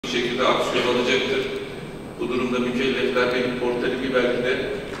şekilde aksiyon alacaktır. Bu durumda mükellefler benim portalimi belki de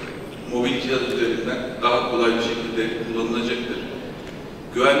mobil cihaz üzerinden daha kolay bir şekilde kullanılacaktır.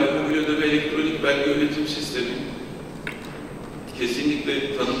 Güvenli mobil ödeme elektronik belge yönetim sistemi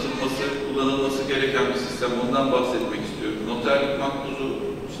kesinlikle tanıtılması, kullanılması gereken bir sistem. Ondan bahsetmek istiyorum. Noterlik makbuzu,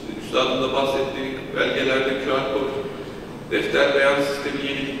 işte üstadın da bahsettiği belgelerde QR kod, defter beyan sistemi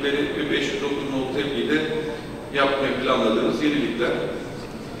yenilikleri ve 509 tebliğde yapmayı planladığımız yenilikler.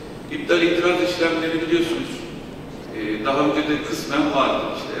 İptal itiraz işlemleri biliyorsunuz. Daha önce de kısmen vardı.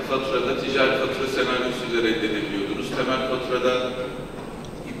 İşte e-faturada ticari fatura senaryosuyla reddedebiliyordunuz. Temel faturada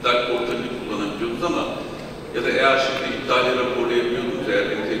iptal portalini kullanabiliyordunuz ama ya da e-arşivde iptali raporlayabiliyordunuz eğer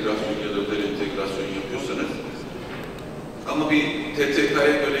entegrasyon ya da özel entegrasyon yapıyorsanız. Ama bir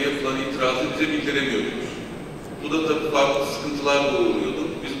TTK'ya göre yapılan itirazı bize bildiremiyordunuz. Bu da tabii farklı sıkıntılar doğuruyordu.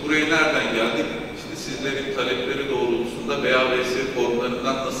 Biz buraya nereden geldik? İşte sizlerin talepleri doğrultusunda BABS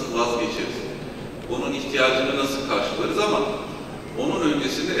formlarından nasıl vazgeçeriz? Onun ihtiyacını nasıl karşılarız ama onun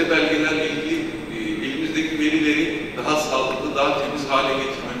öncesinde e-belgelerle ilgili elimizdeki verileri daha sağlıklı, daha temiz hale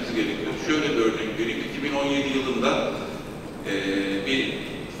getirmemiz gerekiyor. Şöyle bir örnek vereyim. 2017 yılında bir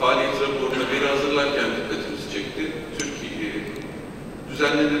faaliyet raporuna veri hazırlarken dikkatimizi çekti. Türkiye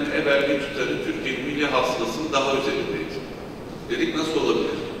düzenlenen e-belge tutarı Türkiye'nin milli hasılasının daha üzerindeydi. Dedik nasıl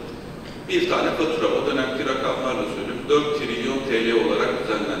olabilir? Bir tane fatura, o dönemki rakamlarla söylüyorum, 4 trilyon TL olarak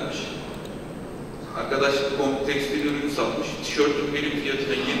düzenlenmiş. Arkadaş tekstil ürünü satmış, tişörtün birim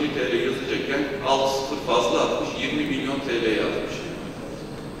fiyatına 20 TL yazacakken 6 sıfır fazla atmış, 20 milyon TL yazmış.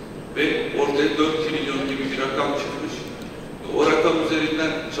 Ve ortaya 4 trilyon gibi bir rakam çıkmış. O rakam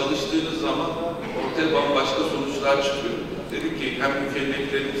üzerinden çalıştığınız zaman ortaya bambaşka sonuçlar çıkıyor. Dedik ki hem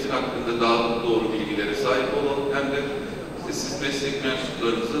mükelleflerimizin hakkında daha doğru bilgilere sahip olalım hem de siz meslek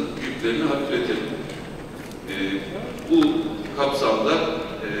mensuplarınızın yüklerini hafifletelim. Bu kapsamda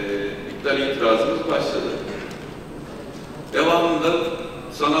iptal itirazımız başladı. Devamında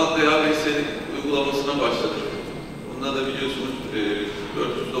sanal BABS uygulamasına başladık. Bunda da biliyorsunuz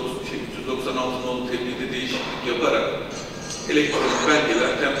 396 nolu tebliğde değişiklik yaparak elektronik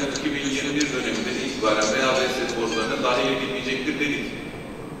belgeler Temmuz 2021 döneminden itibaren BABS formlarına dahil edilmeyecektir dedik.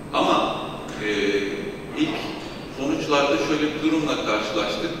 Ama ilk sonuçlarda şöyle bir durumla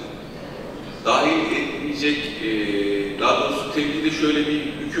karşılaştık. Dahil edilecek, daha doğrusu tebliğde şöyle bir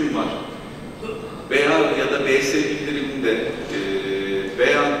hüküm var. Beyan ya da BS bildiriminde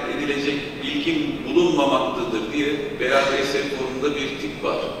beyan edilecek bilgin bulunmamaktadır diye BABS formunda bir tip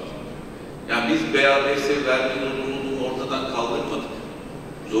var. Yani biz BABS verme zorunluluğunu ortadan kaldırmadık.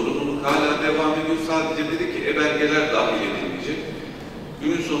 Zorunluluk hala devam ediyor. Sadece dedik ki e-belgeler dahil edilecek.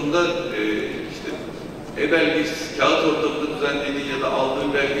 Günün sonunda işte e-belgesi kağıt ortamında düzenlediği ya da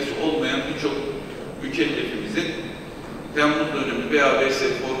aldığı belgesi olmayan birçok mükellefimizin Temmuz dönemi BABS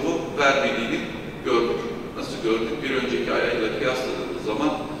formu vermediğini gördük. Nasıl gördük? Bir önceki ayla kıyasladığımız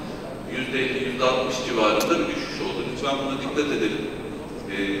zaman %50, %60 civarında bir düşüş oldu. Lütfen buna dikkat edelim.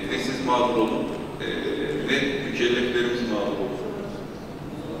 Ne siz mağdur olun, ne mükelleflerimiz mağdur olun.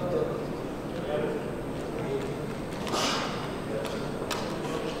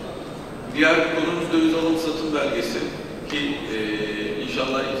 Diğer bir konumuz döviz alım satım belgesi ki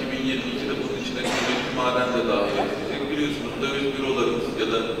inşallah 2022'de bunun içine kıymetli maden de dahil edilecek. Biliyorsunuz döviz bürolarımız ya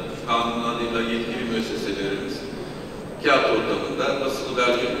da kanun adıyla yetkili müesseselerimiz kağıt ortamında basılı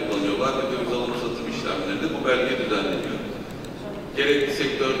belge kullanıyorlar ve döviz alım satım işlemlerinde bu belge düzenleniyor. Gerek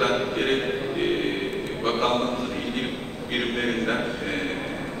sektörden, gerek bakanlığımızın ilgili birimlerinden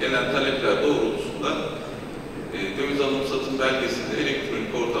gelen talepler doğrultusunda döviz alım satım belgesini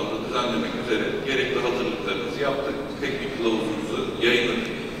elektronik ortamda düzenlemek üzere gerekli hazırlıklarımızı yaptık. Teknik kılavuzumuzu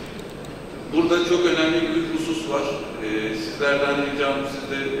yayınladık. Burada çok önemli bir husus var. Sizlerden ricam siz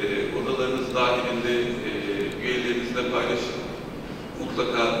de odalarınız dahilinde üyelerinizle paylaşın.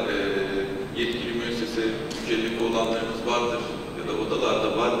 Mutlaka yetkili müessese mükellefi olanlarınız vardır ya da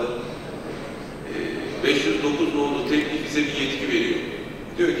odalarda vardır. 509 nolu teklif bize bir yetki veriyor.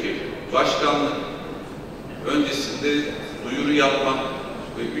 Diyor ki başkanlık öncesinde duyuru yapmak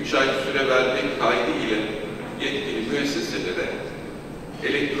ve 3 ay süre vermek kaydı ile yetkili müesseselere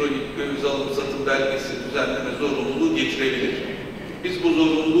elektronik döviz alım satım belgesi düzenleme zorunluluğu getirebilir. Biz bu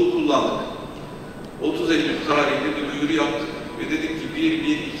zorunluluğu kullandık. 30 Eylül tarihinde bir duyuru yaptık ve dedik ki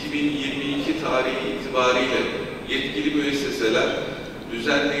 1/1/2022 tarihi itibariyle yetkili müesseseler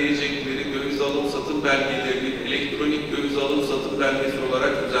düzenleyecekleri döviz alım satım belgelerini elektronik döviz alım satım belgesi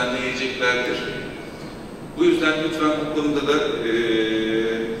olarak düzenleyeceklerdir. Bu yüzden lütfen bu konuda da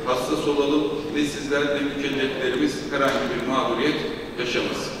hassas olalım ve sizler de mükelleflerimiz herhangi bir mağduriyet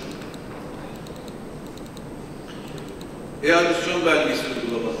yaşamasın. E-adisyon belgesi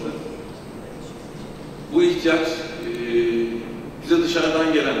uygulaması ihtiyaç bize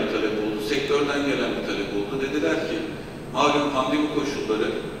dışarıdan gelen bir talep oldu, sektörden gelen bir talep oldu. Dediler ki, malum pandemi koşulları,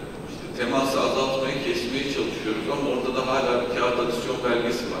 işte teması azaltmaya, kesmeye çalışıyoruz ama orada da hala bir kağıt adisyon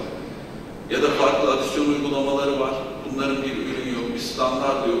belgesi var. Ya da farklı adisyon uygulamaları var. Bunların bir ürün yok, bir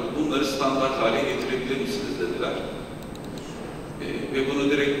standart yok. Bunları standart hale getirebilir misiniz dediler. Ve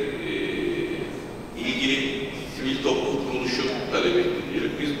bunu direkt ilgili sivil toplum kuruluşu talep etti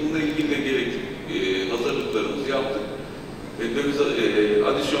diyelim. Biz bununla ilgili de gerekli hazırlıklarımızı yaptık. Ve döviz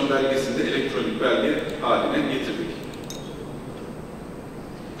adisyon belgesini de elektronik belge haline getirdik.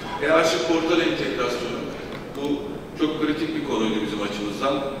 E-Arşiv portal entegrasyonu. Bu çok kritik bir konuydu bizim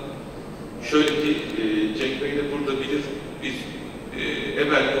açımızdan. Şöyle ki, Cenk Bey de burada bilir, biz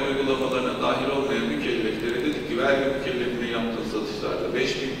e-belge uygulamalarına dahil olmayan mükelleflere dedik ki, vergi mükellefine yaptığın satışlarda,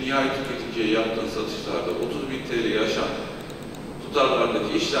 5.000 nihai tüketiciye yaptığın satışlarda, 30.000 TL'yi aşan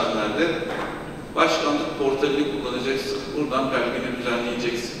tutarlardaki işlemlerde başkanlık portalini kullanacaksın, buradan belgeni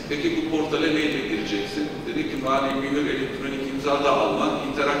düzenleyeceksin. Peki bu portale neyle gireceksin? Dedik ki, mali mühür, elektronik imza da alman,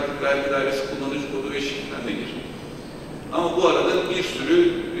 interaktif vergi dairesi kullanıcı kodu ve şifrenle gir. Ama bu arada bir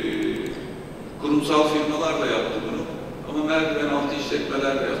sürü kurumsal firmalar da yaptı bunu. Ama merdiven altı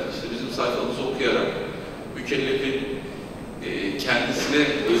işletmeler de yaptı. İşte bizim sayfamızı okuyarak mükellefin kendisine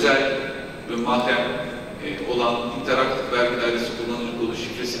özel ve mahrem olan interaktif vergi dairesi kullanıcı kodu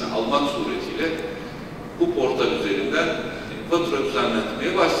şifresini almak suretiyle bu portal üzerinden fatura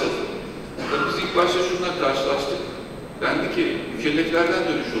düzenlenmeye başladı. Tabii biz ilk başta şununla karşılaştık. Dendi ki, mükelleflerden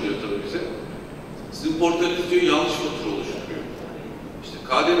dönüş oluyor tabii bize. Sizin portaliniz diyor yanlış fatura oluşturuyor. İşte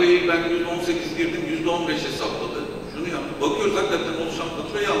KDV'yi ben %18 girdim, %15 hesapladı. Şunu yaptı. Bakıyoruz hakikaten oluşan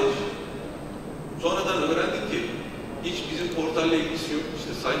fatura yanlış. Sonradan öğrendik ki hiç bizim portalle ilgisi yok.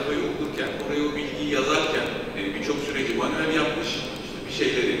 İşte sayfayı okurken, oraya o bilgiyi yazarken birçok süreci manuel yapmış. İşte bir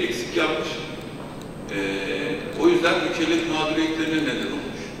şeyleri eksik yapmış. O yüzden mükellef mağduriyetlerine neden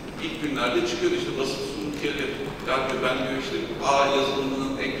olmuş. İlk günlerde çıkıyordu işte basit mükellef. Yani ben diyor işte A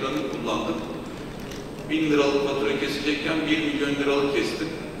yazılımının ekranını kullandım. 1000 liralık fatura kesecekken 1 milyon liralık kestim.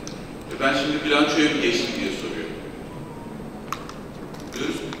 Ben şimdi bilançoya mı geçtim diye soruyor.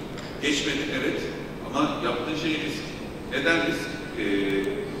 Diyoruz, geçmedin evet ama yaptığın şey risk. Neden risk?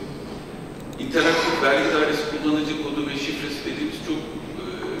 İnteraktif vergi dairesi kullanıcı kodu ve şifresi dediğimiz çok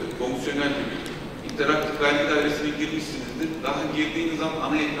fonksiyonel bir bilgi. İnteraktif vergi dairesine girmişsinizdir. Daha girdiğiniz zaman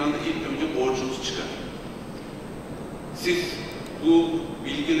ana ekranda ilk önce borcunuz çıkar. Siz bu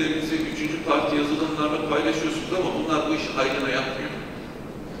bilgilerinizi üçüncü parti yazılımlarla paylaşıyorsunuz ama bunlar bu işi hayrına yapmıyor.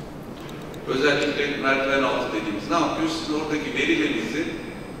 Özellikle merdiven altı dediğimiz ne yapıyor? Sizin oradaki verilerinizi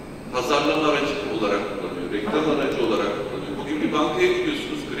pazarlama aracı olarak kullanıyor, reklam aracı olarak kullanıyor. Bugün bir bankaya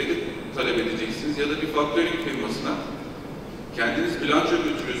gidiyorsunuz, kredi talep edeceksiniz ya da bir faktörlük firmasına kendiniz bilanço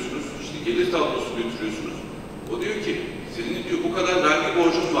götürüyorsunuz, işte gelir tablosu götürüyorsunuz. O diyor ki, senin diyor bu kadar vergi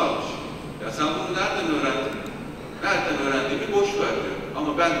borcun varmış. Ya sen bunu nereden öğrendin? Nereden öğrendiğimi boş ver diyor.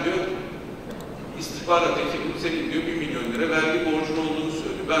 Ama ben diyor, istihbarat ekibim senin diyor 1 milyon lira vergi borcun olduğunu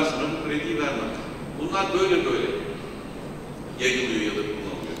söylüyor. Ben sana bu krediyi vermem. Bunlar böyle yayılıyor ya da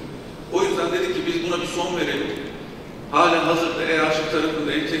kullanılıyor. O yüzden dedik ki biz buna bir son verelim. Halen hazırda E-Arşiv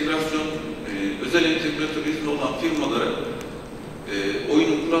tarafında entegrasyon, özel entegratör izni olan firmalara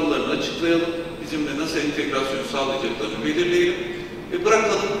oyunun kurallarını açıklayalım. Bizimle nasıl entegrasyon sağlayacaklarını belirleyelim ve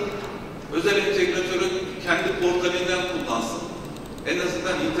bırakalım. Özel entegratörün kendi portalinden kullansın. En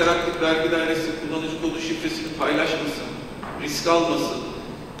azından interaktif vergi dairesi kullanıcı kodu şifresini paylaşmasın, risk almasın,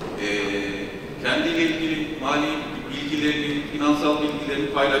 kendiyle ilgili mali bilgilerini, finansal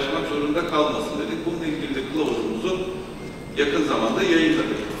bilgilerini paylaşmak zorunda kalmasın dedik. Bununla ilgili de kılavuzumuzu yakın zamanda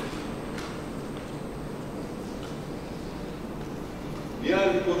yayınladık.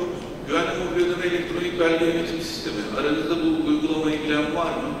 Diğer bir konumuz, güvenli mobil ödeme elektronik belge yönetim sistemi. Aranızda bu uygulamayı bilen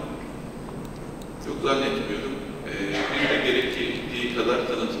var mı? Çok zannetmiyorum. Biz de gerektiği kadar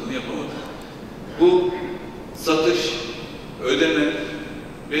tanıtımını yapamadık. Bu satış, ödeme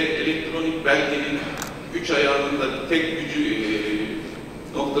ve elektronik belgenin 3 ayağının da tek gücü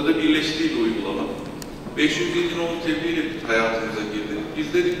noktada birleştiği bir uygulama. 507 nolu tebliğ hayatımıza girdi.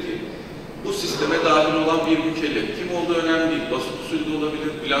 Biz dedik ki bu sisteme dahil olan bir mükellef kim olduğu önemli değil. Basit usulde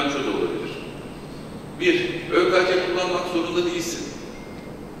olabilir, bilanço da olabilir. Bir, ÖKC kullanmak zorunda değilsin.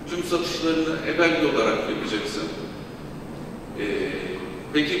 Tüm satışlarını e-belge olarak yapacaksın.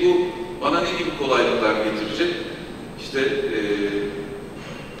 Peki bu bana ne gibi kolaylıklar getirecek? İşte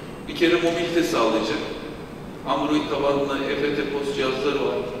bir kere mobilite sağlayacak. Android tabanlı EFT post cihazları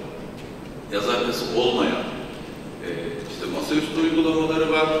var. Yaz arkası olmayan. İşte masaüstü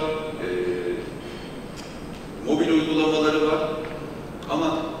uygulamaları var. Mobil uygulamaları var.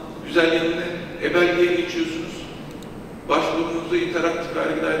 Ama Güzel yanına belgeye geçiyorsunuz. Başvurunuzu interaktif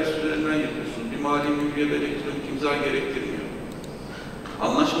vergi dairesi üzerinden yapıyorsunuz. Bir mali mülkiyet elektronik imza gerektirmiyor.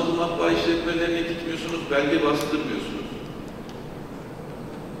 Anlaşmalı matbaa işletmelerine gitmiyorsunuz, belge bastırmıyorsunuz.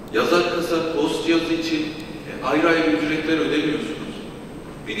 Yazar kasa, post cihazı için ayrı ayrı ücretler ödemiyorsunuz.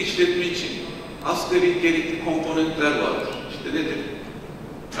 Bir işletme için asgari gerekli komponentler vardır. İşte nedir?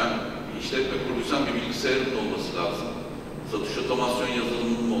 Yani işletme kurduysam bir bilgisayarın olması lazım. Satış otomasyon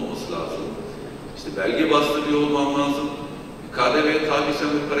yazılımının olması lazım. İşte belge bastırıyor olmam lazım. KDV'ye tabiysem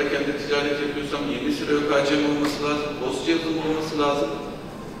ve parakende ticaret yapıyorsam 20 sıra ÖKC'm olması lazım. Post cihazım olması lazım.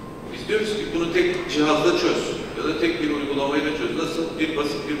 Biz diyoruz ki bunu tek cihazda çöz ya da tek bir uygulamayla çöz. Nasıl? Bir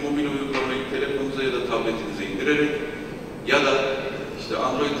basit bir mobil uygulamayı telefonunuza ya da tabletinize indirerek ya da işte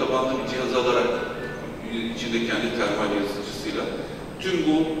Android tabanlı bir cihaz alarak içinde kendi termal yazıcısıyla tüm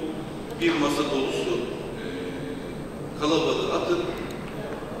bu bir masa dolusu kalabalığı atıp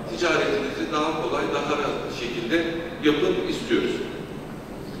ticaretinizi daha kolay, daha rahat bir şekilde yapın istiyoruz.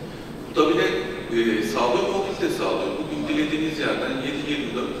 Bu tabi de sağlıyor, mobilite sağlıyor. Bugün dilediğiniz yerden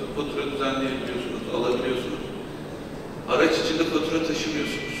 7/24 fatura düzenleyebiliyorsunuz, alabiliyorsunuz. Araç içinde fatura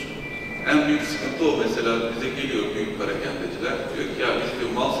taşımıyorsunuz. En büyük sıkıntı o mesela. Bize geliyor büyük parakendeciler. Diyor ki ya biz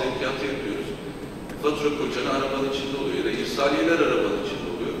diyor mal sevkiyatı yapıyoruz. Fatura koçanı arabanın içinde oluyor ya da irsaliyeler arabanın içinde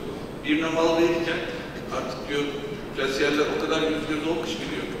oluyor. Birine mal verirken artık diyor kasiyerler o kadar yüz göz olmuş ki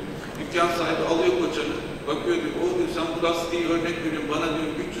diyor. Dükkan sahibi alıyor koçanı, bakıyor diyor, o diyor sen bu lastiği örnek veriyorum, bana diyor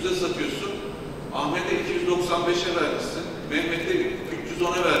 300'e satıyorsun, Ahmet'e 295'e vermişsin, Mehmet'e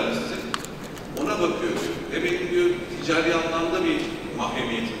 310'a vermişsin, ona bakıyor diyor. Benim diyor ticari anlamda bir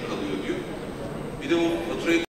mahremiyetim kalıyor diyor. Bir de o faturayı